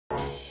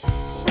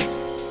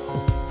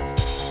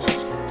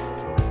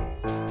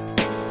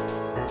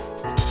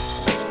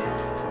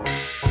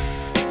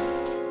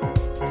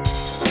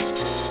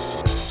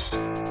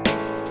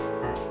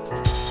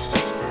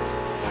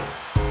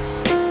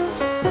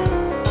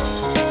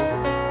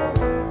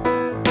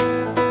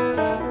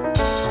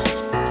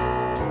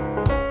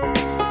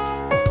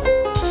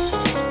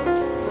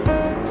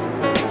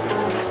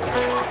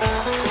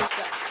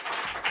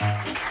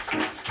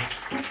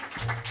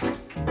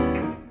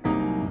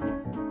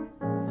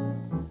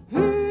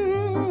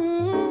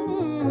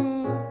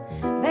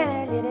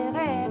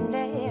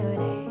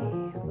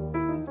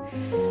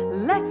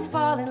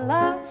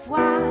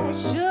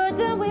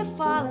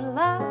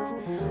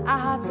Our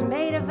hearts are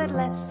made of it,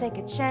 let's take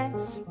a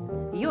chance.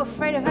 You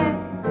afraid of it?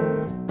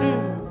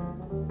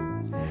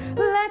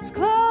 Let's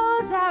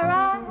close our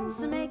eyes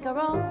and make our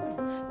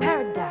own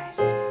paradise.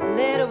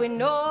 Little we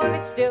know of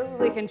it, still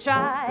we can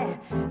try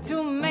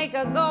to make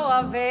a go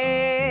of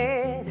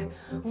it.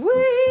 We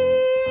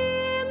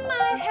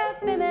might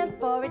have been meant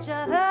for each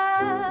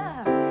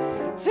other,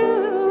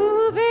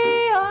 to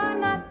be or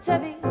not to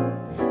be.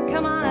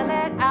 Come on and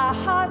let our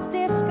hearts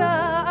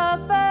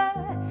discover.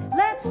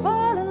 Let's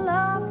fall in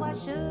love, why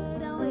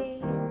shouldn't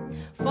we?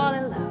 Fall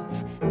in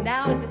love,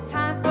 now is the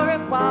time for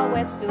it while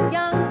we're still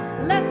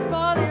young. Let's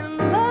fall in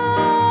love.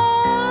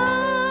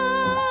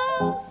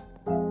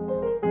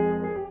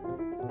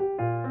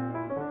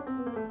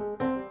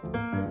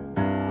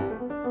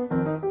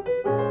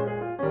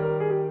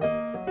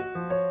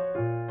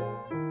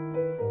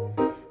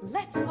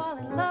 Let's fall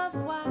in love,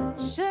 why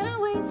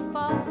shouldn't we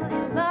fall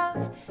in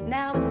love?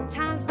 Now is the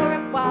time for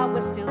it while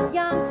we're still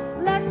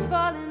young. Let's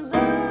fall in love.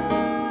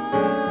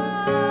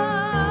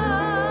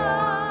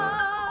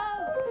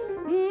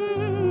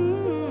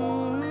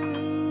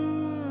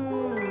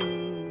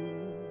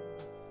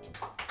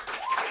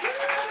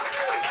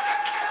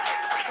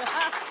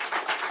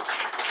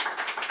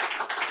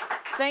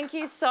 Thank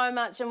you so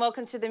much and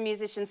welcome to The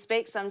Musician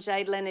Speaks. I'm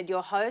Jade, Leonard,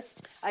 your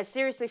host. I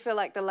seriously feel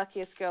like the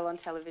luckiest girl on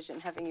television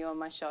having you on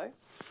my show.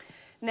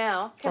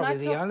 Now, can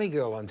Probably I talk... the only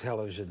girl on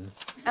television.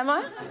 Am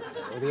I?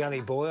 Or the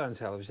only boy on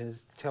television.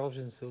 Is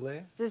television still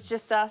there? This is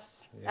just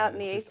us out in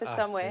the ether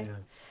somewhere.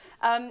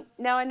 Yeah.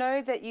 Now, I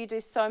know that you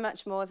do so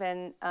much more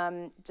than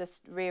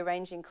just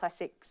rearranging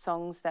classic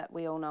songs that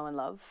we all know and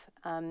love.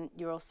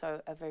 You're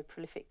also a very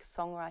prolific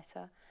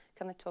songwriter.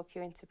 Can I talk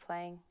you into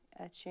playing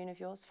a tune of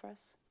yours for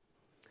us?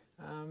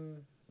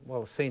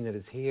 Well, seeing that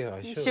it's here,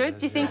 I should. You should?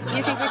 Do you think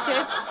we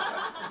should?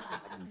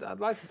 I'd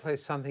like to play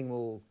Something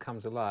Will Come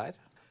to Light.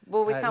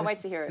 Well, we can't wait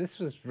to hear it. This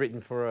was written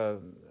for a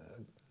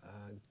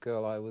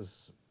girl I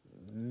was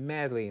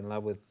madly in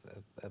love with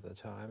at the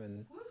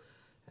time,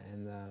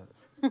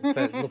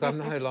 but look, I'm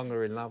no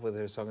longer in love with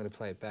her, so I'm going to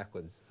play it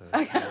backwards.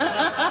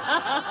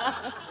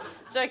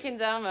 So.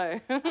 Chindamo.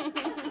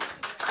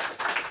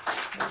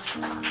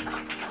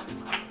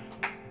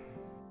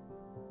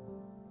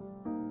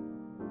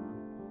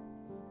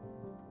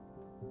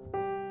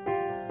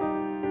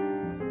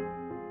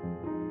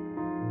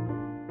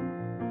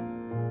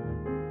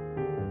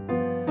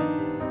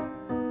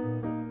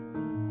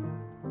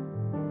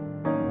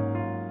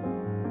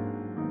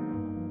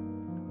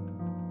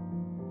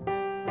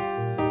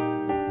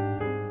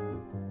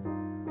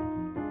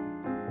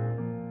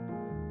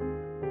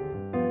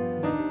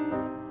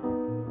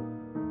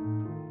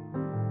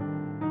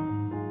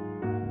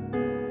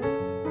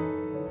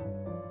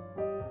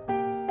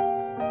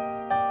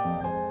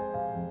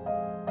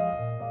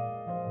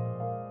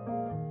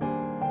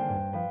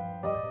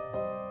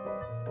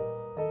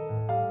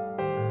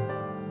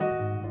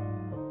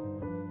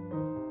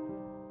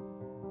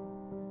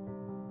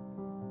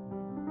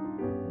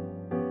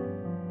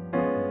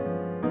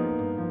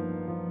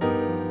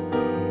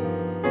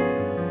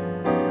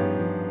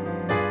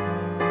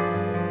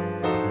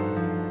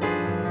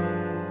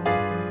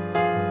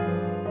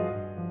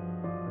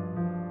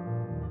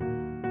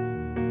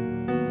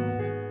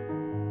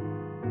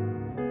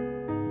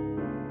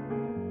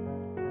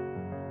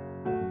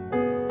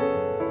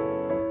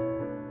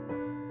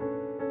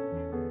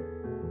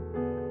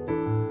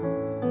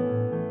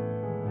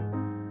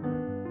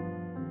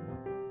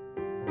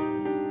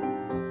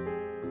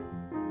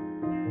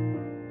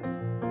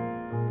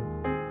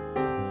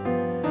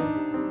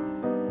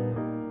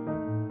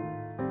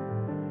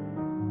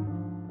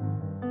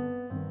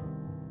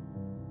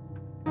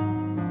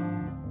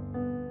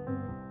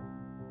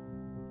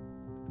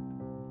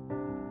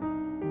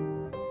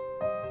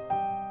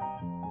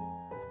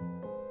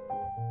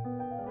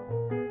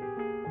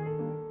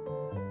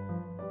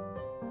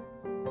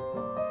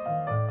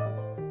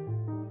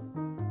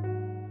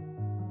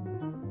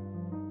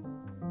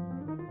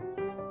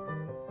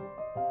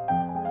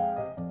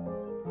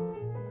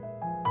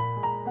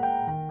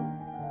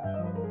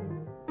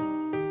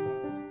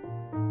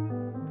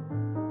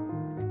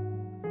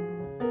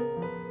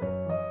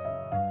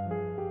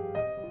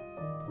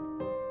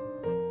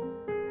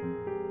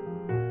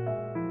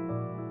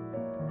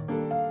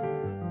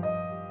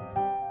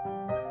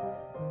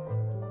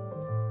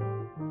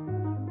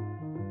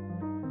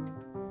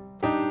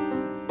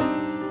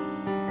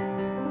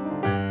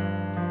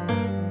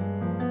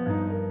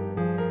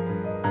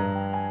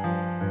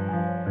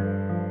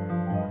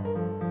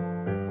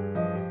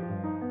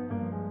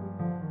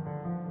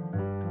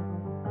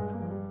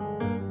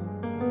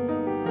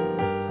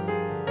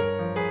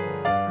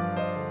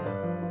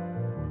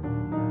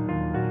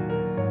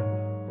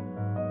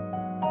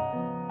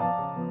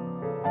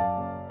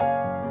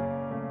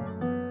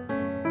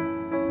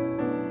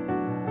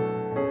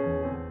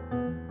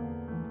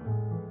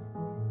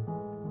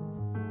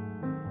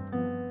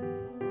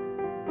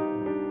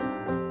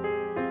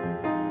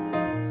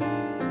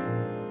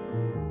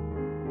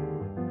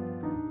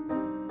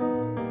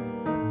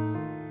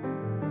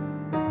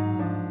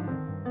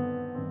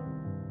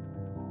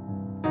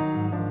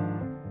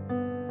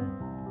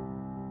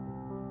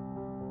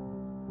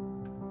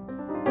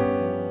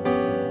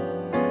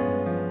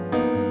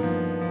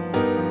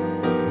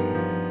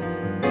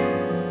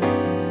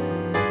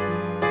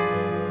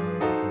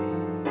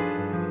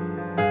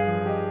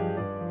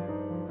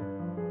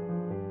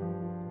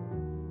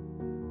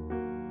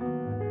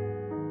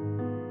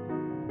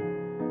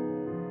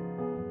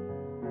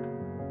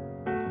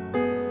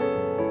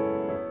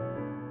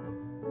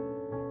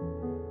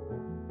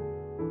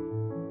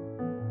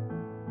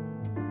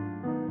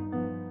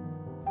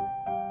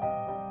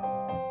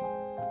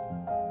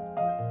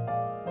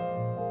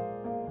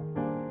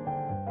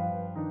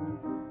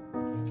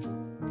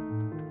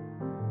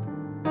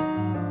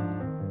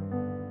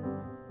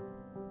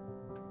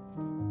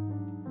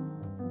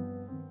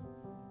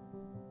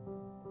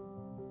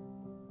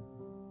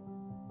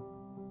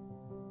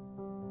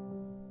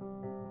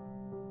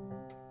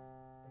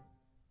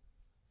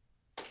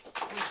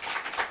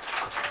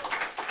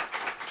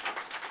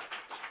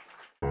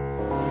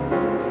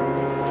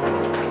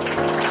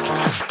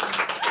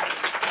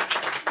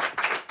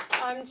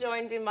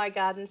 joined in my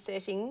garden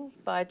setting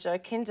by Joe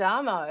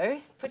Chindamo.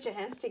 Put your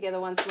hands together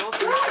once more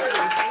for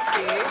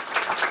Thank you.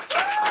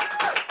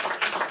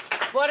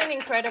 What an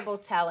incredible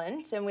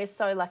talent, and we're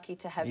so lucky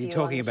to have you on the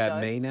show. Are you talking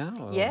about me now?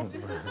 Or?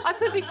 Yes, I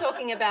could be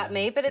talking about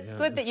me, but it's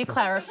good that you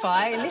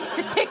clarify in this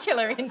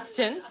particular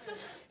instance.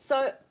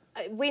 So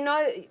we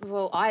know,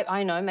 well,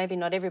 I know, maybe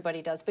not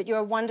everybody does, but you're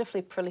a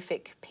wonderfully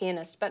prolific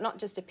pianist, but not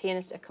just a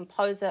pianist, a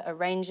composer,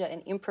 arranger,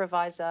 an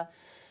improviser,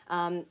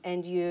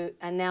 and you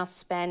are now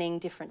spanning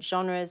different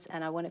genres,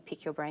 and I want to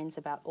pick your brains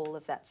about all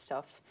of that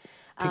stuff.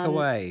 Pick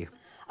away.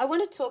 I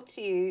want to talk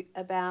to you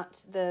about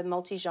the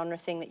multi-genre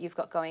thing that you've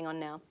got going on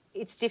now.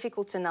 It's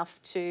difficult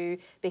enough to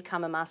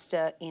become a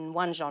master in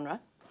one genre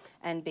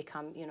and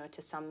become, you know,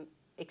 to some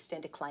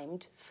extent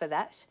acclaimed for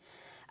that.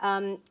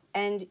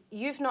 And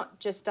you've not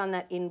just done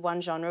that in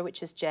one genre,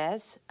 which is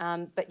jazz,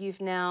 but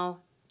you've now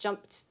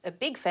jumped a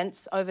big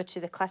fence over to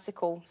the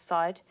classical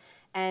side,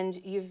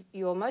 and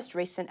your most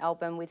recent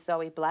album with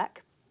Zoe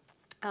Black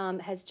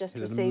has just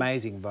received... an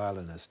amazing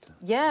violinist.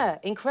 Yeah,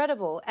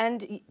 incredible.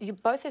 And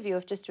both of you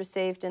have just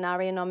received an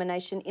ARIA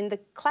nomination in the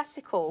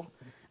classical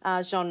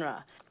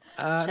genre.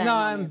 No,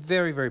 I'm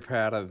very, very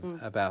proud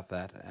about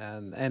that.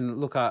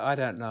 And look, I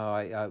don't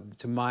know.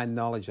 To my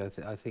knowledge, I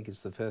think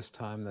it's the first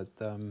time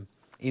that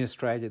in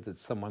Australia that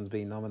someone's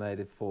been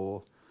nominated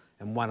for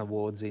and won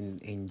awards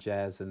in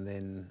jazz, and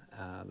then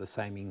the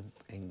same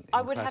in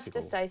I would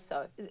classical. have to say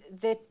so.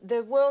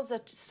 The worlds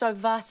are so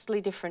vastly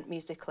different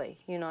musically,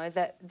 you know,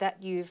 that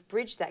you've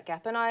bridged that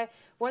gap. And I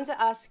want to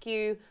ask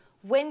you,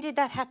 when did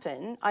that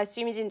happen? I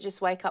assume you didn't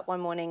just wake up one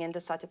morning and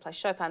decide to play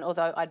Chopin,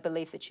 although I'd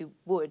believe that you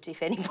would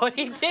if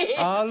anybody did.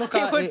 Oh, look,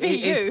 it would be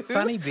you. It's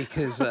funny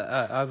because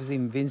I was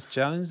in Vince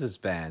Jones's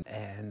band,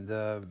 and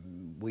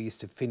we used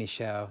to finish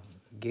our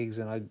gigs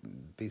and I'd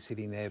be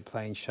sitting there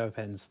playing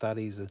Chopin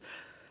studies.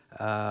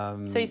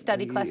 So you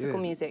studied classical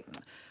music?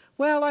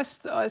 Well, I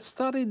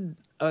started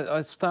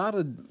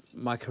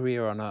my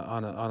career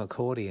on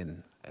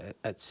accordion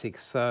at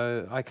 6,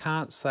 so I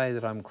can't say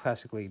that I'm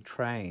classically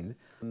trained.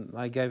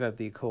 I gave up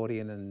the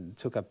accordion and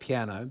took up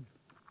piano,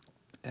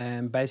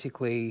 and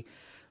basically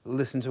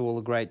listened to all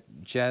the great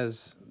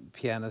jazz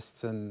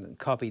pianists and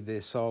copied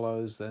their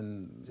solos,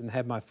 and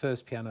had my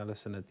first piano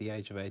lesson at the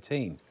age of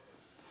 18.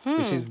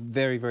 Which is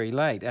very, very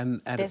late.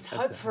 And there's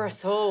hope for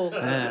us all.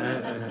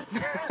 But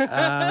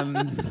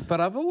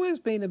I've always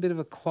been a bit of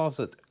a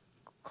closet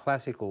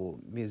classical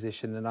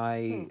musician, and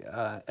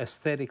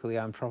aesthetically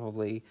I'm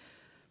probably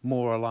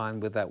more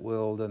aligned with that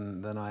world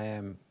than I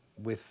am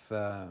with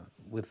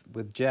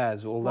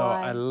jazz. Although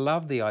I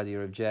love the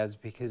idea of jazz,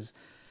 because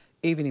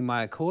even in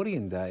my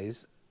accordion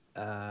days,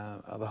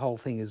 the whole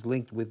thing is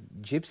linked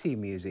with gypsy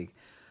music,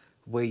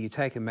 where you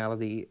take a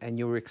melody and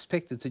you're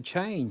expected to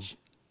change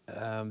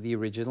the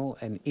original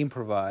and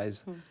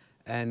improvise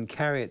and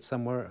carry it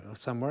somewhere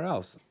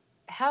else.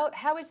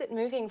 How is it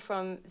moving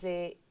from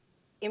the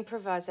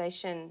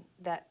improvisation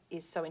that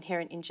is so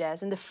inherent in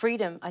jazz and the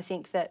freedom I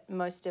think that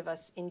most of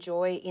us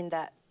enjoy in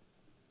that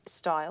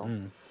style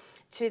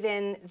to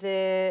then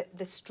the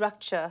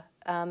structure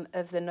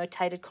of the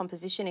notated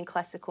composition in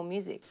classical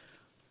music?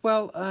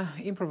 Well,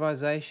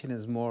 improvisation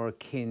is more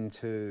akin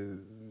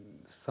to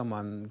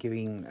someone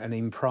giving an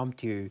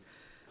impromptu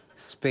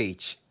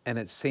speech, and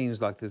it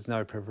seems like there's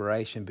no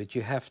preparation, but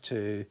you have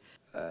to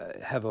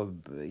have a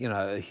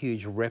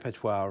huge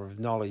repertoire of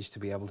knowledge to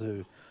be able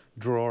to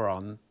draw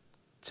on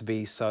to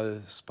be so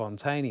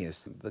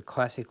spontaneous. The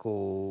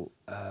classical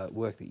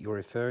work that you're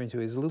referring to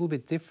is a little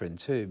bit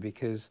different too,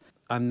 because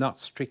I'm not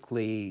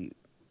strictly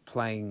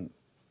playing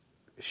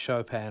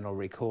Chopin or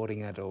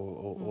recording it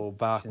or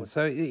Bach.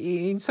 So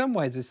in some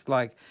ways it's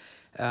like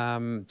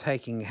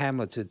taking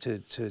Hamlet,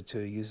 to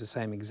use the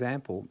same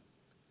example,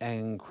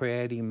 and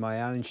creating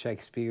my own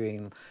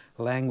Shakespearean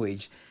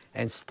language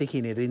and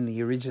sticking it in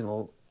the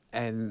original,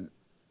 and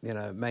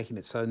making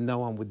it so no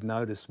one would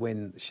notice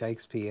when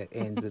Shakespeare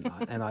ends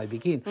and I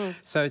begin.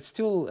 So it's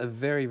still a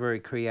very,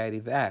 very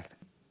creative act.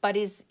 But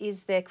is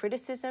there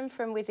criticism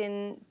from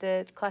within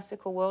the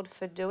classical world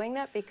for doing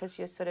that, because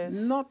you're sort of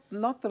not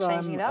that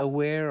I'm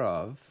aware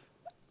of,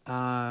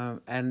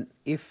 and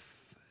if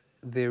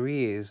there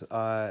is,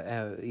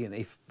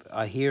 if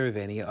I hear of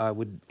any, I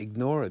would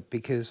ignore it,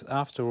 because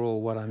after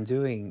all, what I'm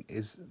doing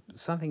is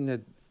something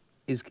that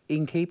is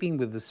in keeping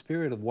with the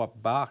spirit of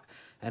what Bach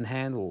and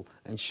Handel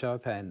and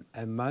Chopin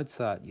and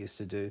Mozart used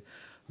to do.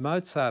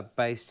 Mozart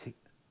based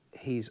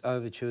his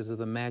overture to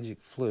the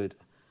Magic Flute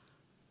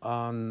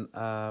on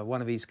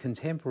one of his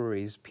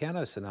contemporaries'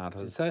 piano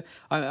sonatas. So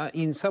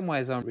in some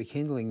ways I'm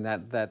rekindling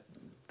that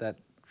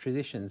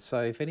tradition.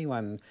 So if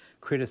anyone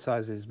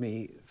criticises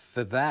me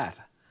for that,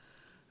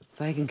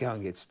 they can go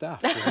and get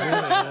stuffed.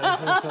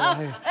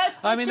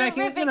 I mean, they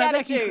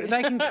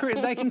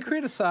can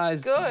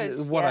criticise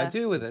what I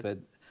do with it, but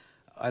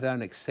I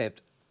don't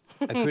accept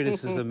a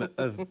criticism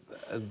of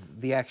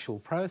the actual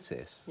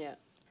process. Yeah.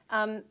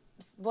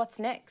 What's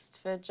next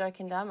for Joe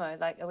Chindamo?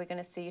 Like, are we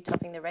going to see you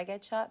topping the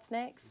reggae charts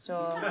next,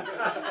 or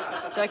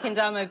Joe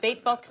Chindamo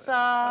beatboxer?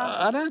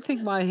 I don't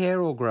think my hair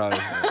will grow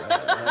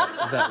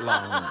that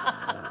long.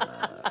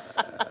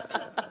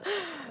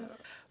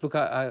 Look,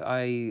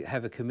 I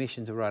have a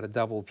commission to write a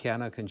double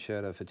piano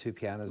concerto for 2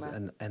 pianos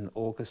and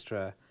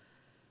orchestra.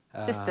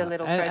 Just a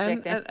little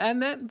project then.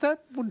 And that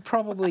would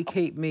probably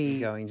keep me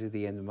going to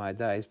the end of my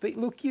days. But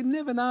look, you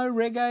never know,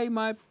 reggae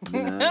might,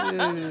 you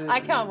know... I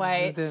can't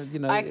wait.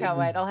 I can't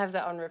wait. I'll have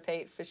that on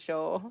repeat for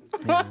sure.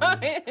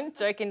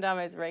 Joe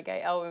Chindamo's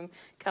reggae album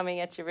coming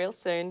at you real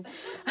soon.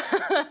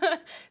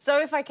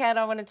 So if I can,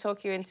 I want to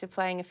talk you into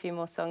playing a few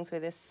more songs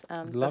with us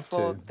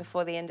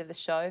before the end of the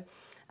show.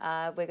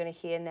 We're going to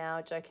hear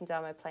now Joe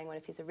Chindamo playing one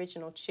of his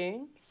original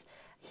tunes,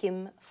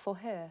 Hymn for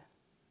Her.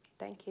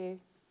 Thank you.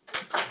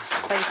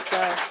 Thanks,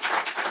 Joe.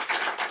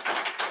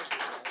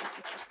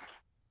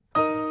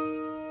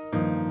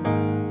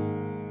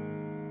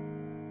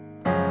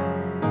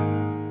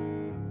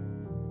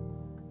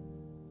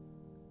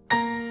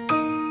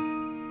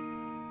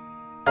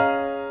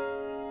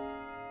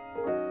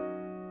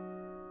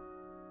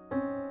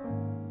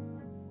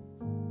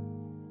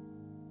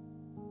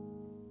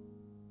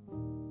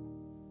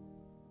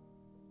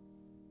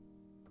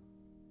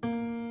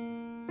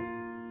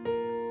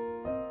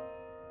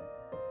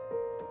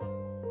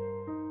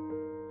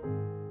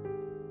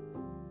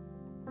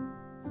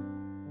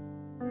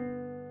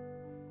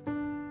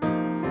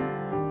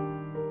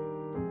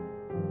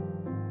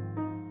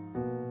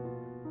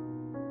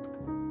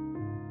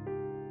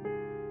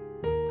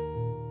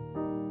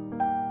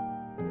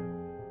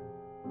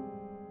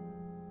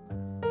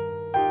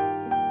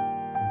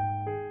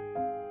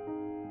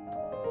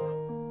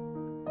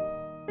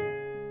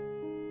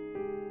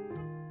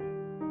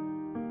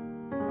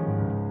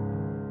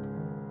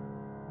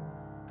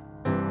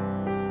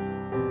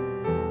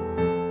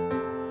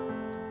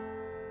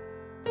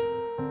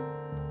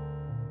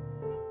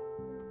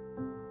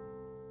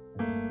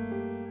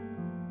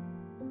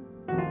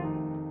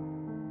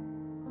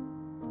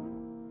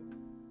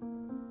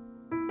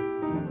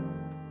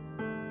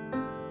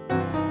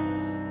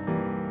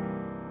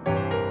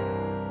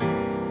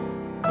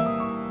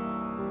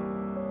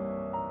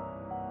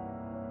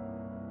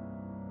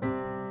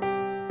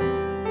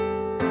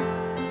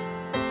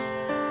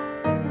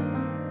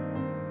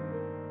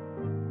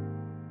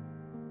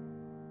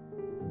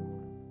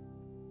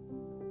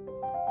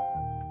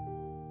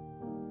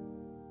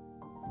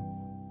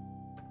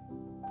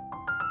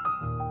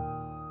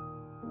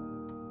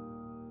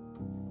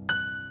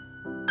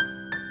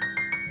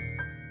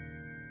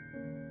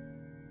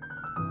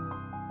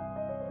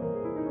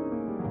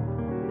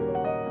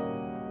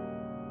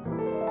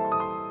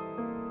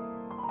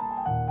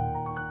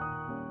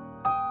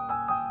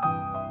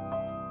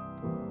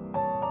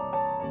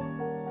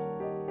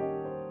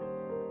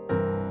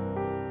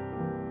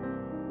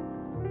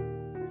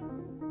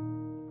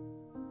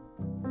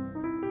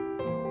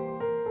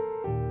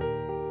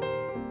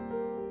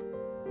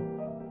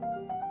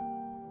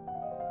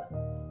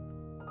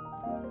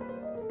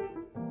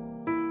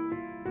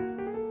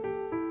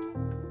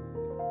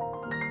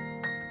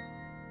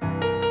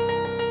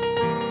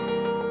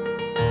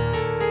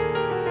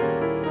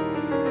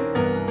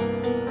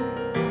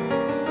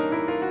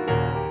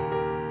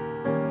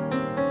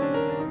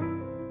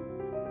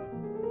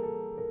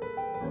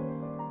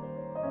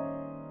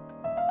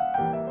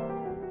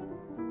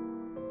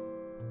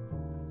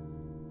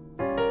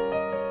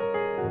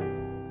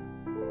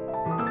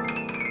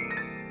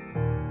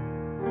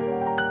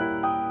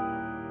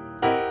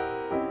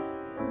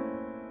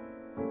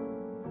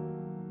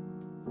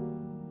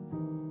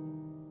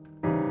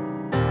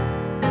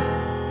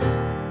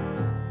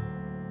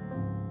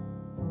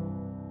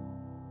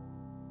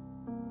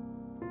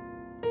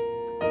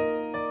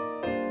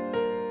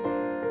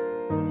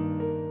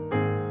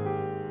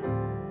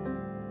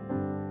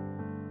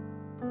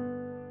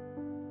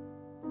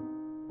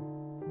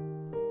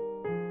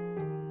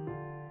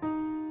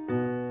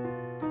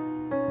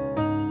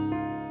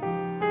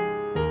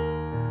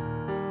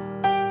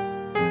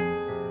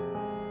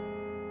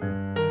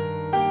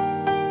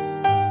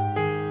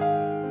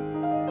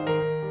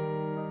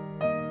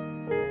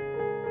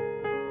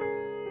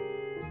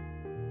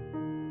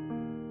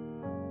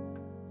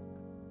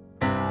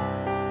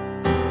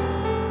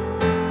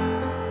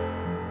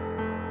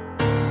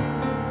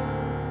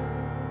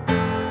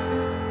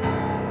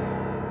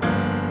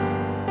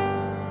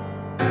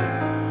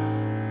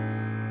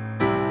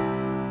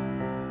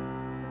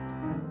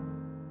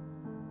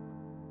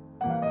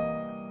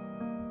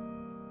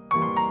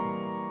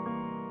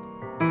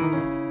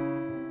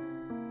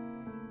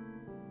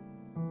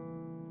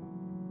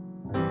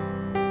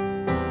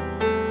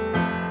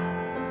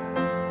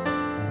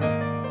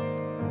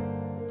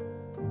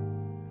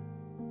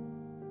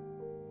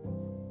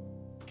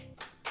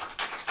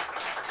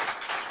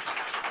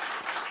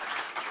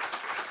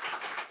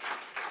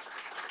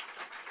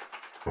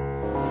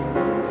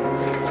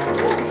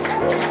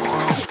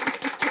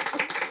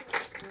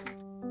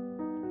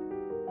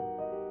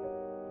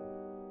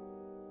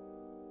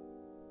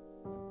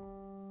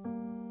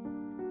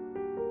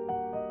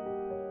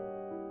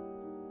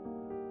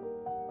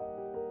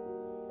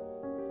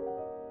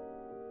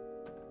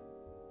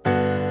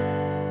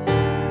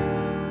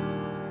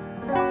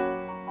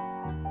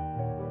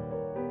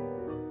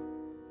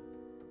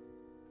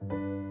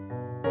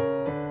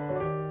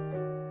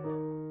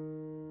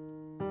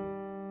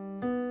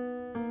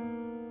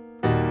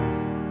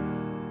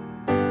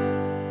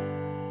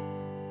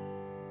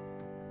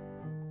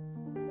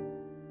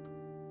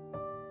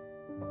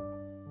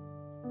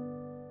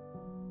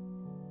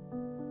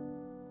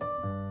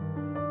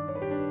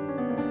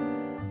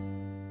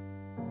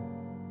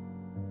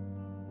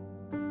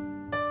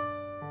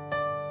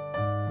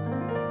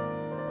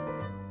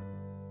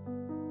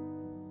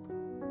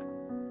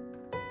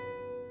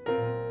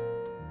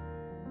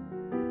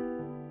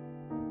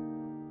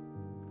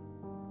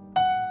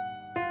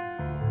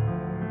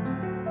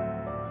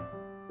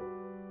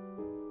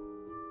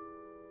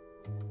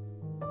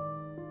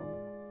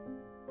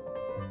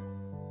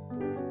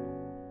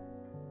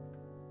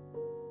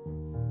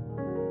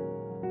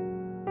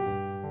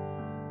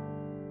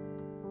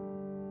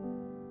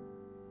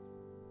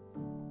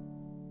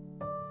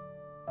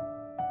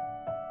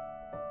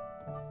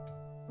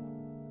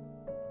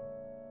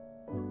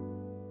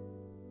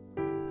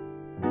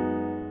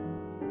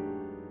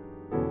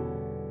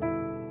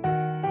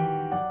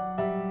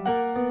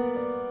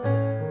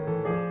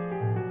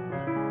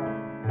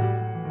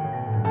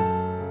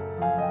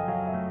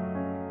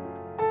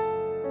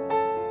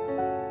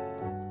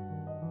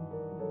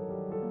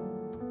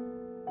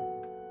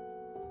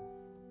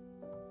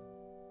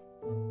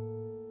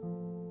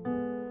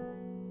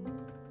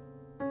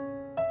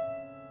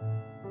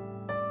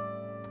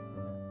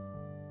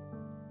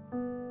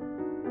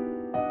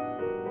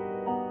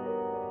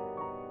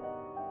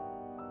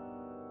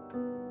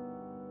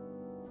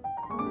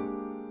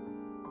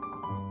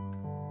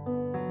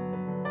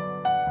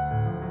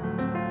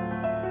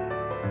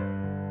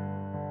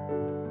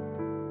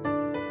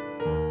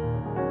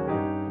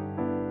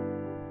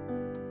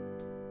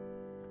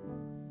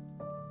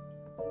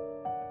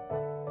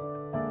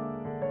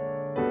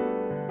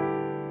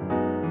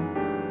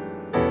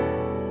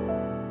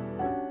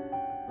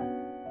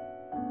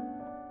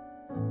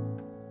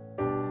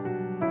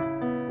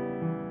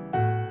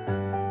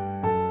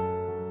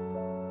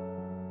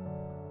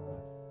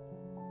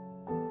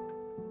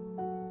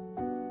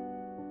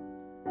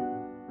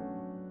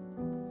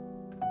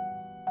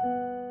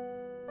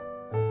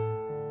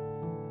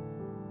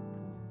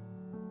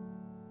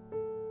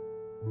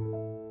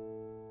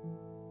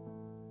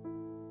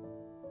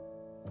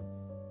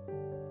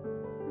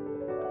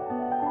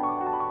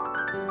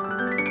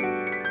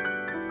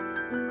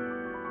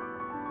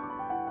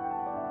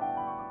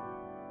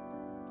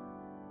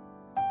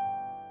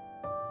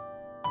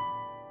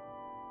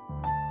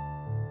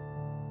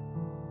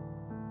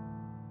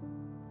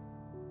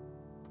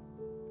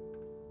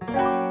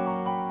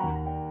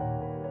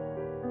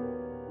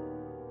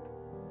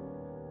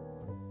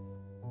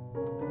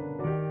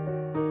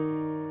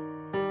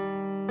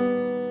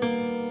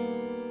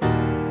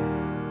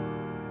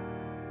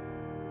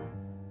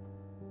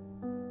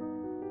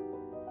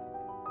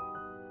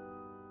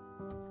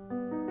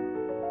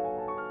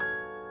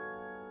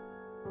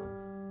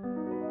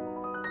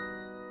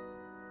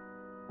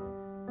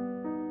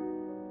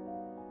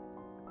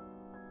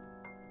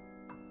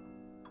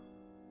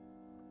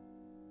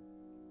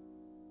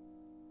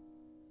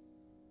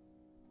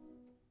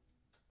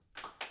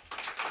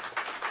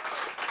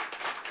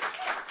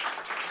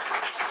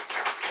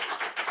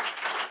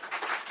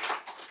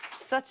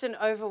 Such an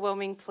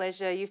overwhelming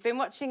pleasure. You've been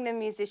watching The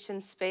Musician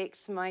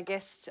Speaks. My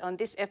guest on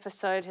this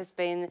episode has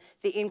been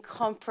the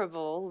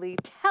incomparable, the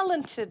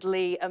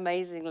talentedly,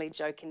 amazingly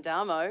Joe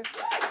Chindamo.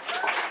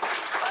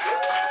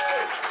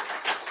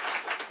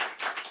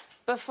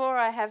 Before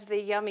I have the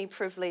yummy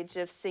privilege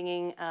of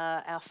singing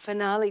our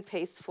finale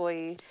piece for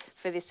you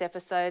for this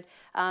episode,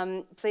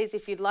 please,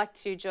 if you'd like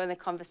to join the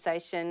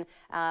conversation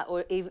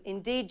or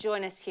indeed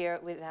join us here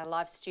with our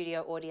live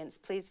studio audience,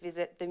 please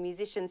visit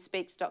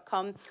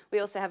themusicianspeaks.com. We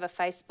also have a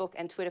Facebook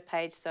and Twitter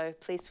page, so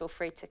please feel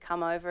free to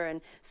come over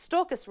and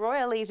stalk us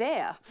royally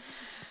there.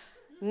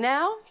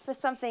 Now, for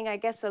something, I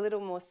guess, a little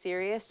more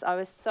serious. I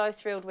was so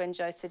thrilled when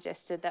Joe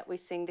suggested that we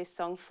sing this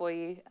song for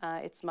you.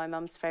 It's my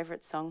mum's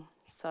favourite song,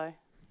 so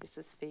this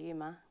is for you,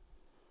 Ma.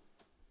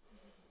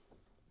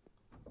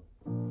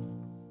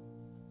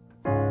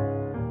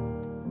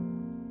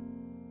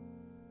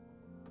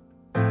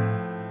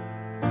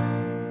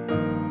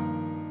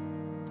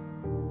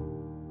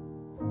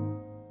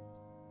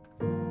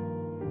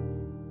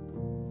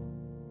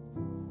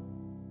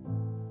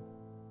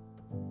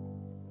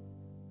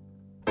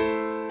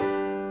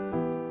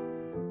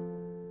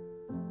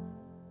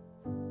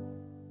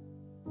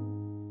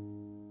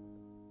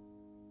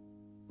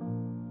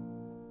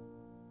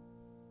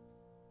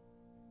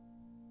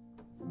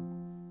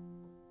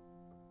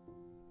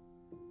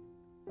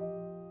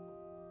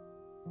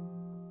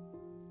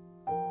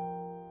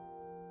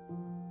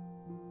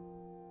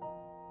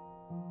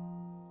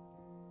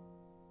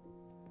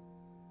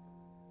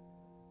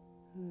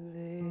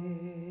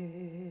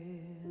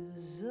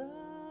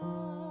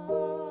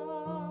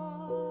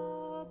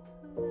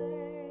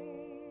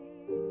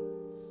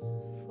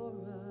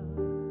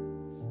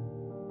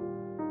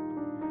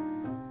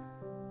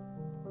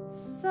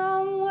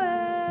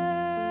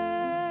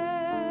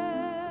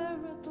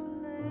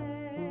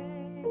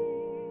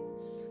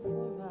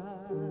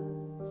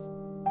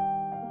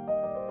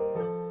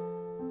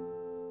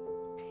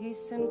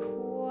 Peace and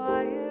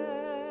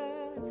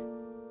quiet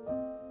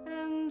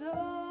and open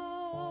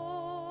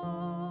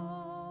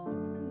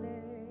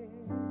air.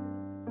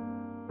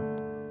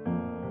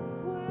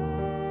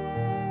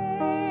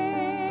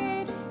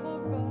 Wait for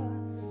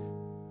us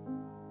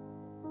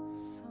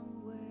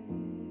somewhere.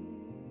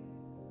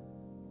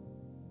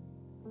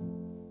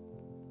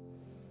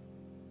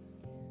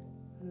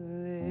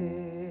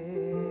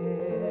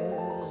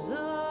 There's a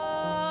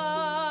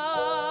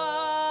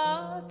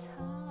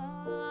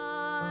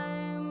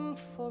time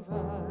for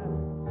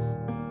us.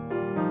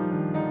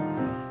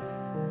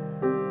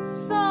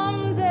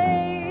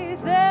 Someday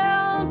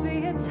there'll be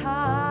a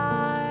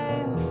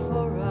time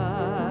for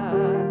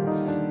us.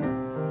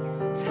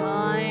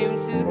 Time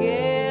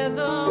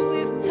together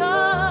with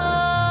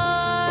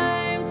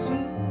time to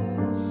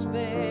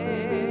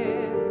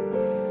spare.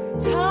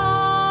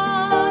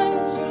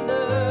 Time to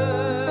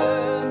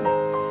learn.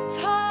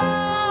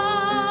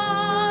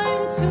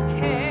 Time to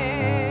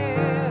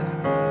care.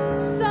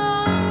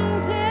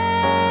 Someday,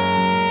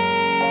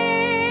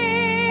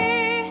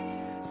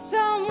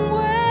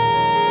 somewhere,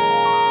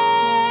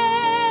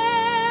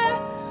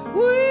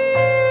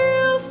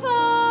 we'll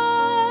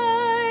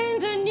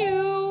find a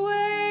new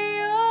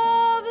way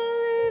of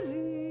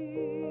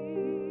living.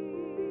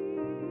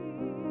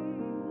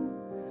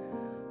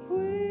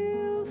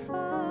 We'll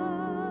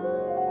find a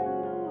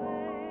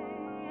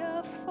way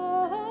of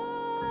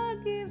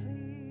forgiving.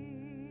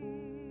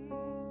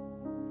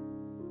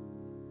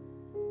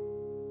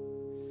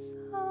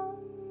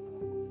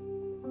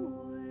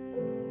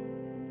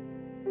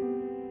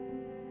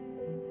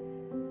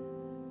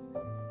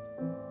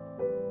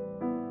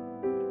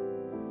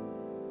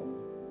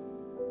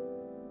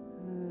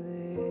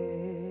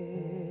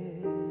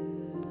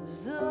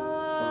 There's a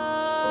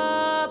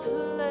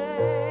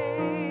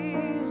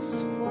place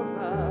for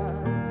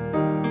us.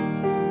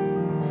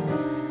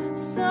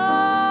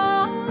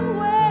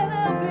 Somewhere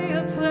there'll be a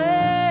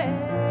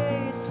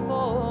place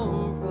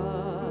for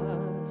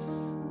us.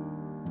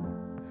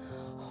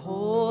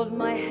 Hold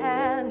my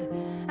hand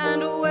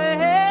and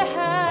we're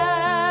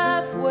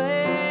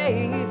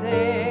halfway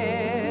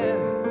there.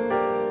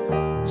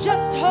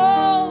 Just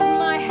hold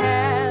my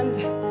hand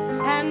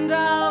and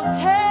I'll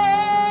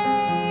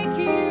take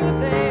you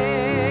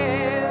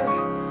there.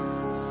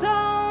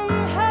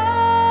 Somehow,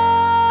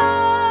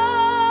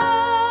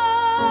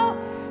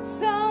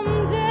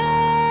 someday,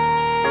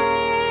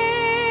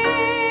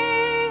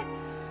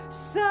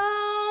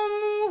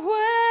 somewhere.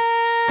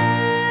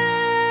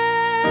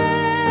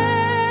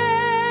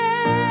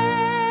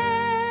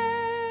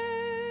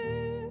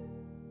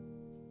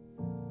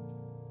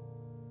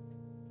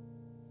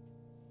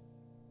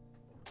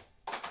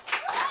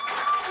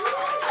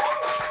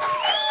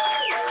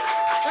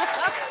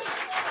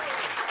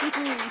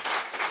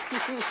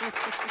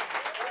 Thank you.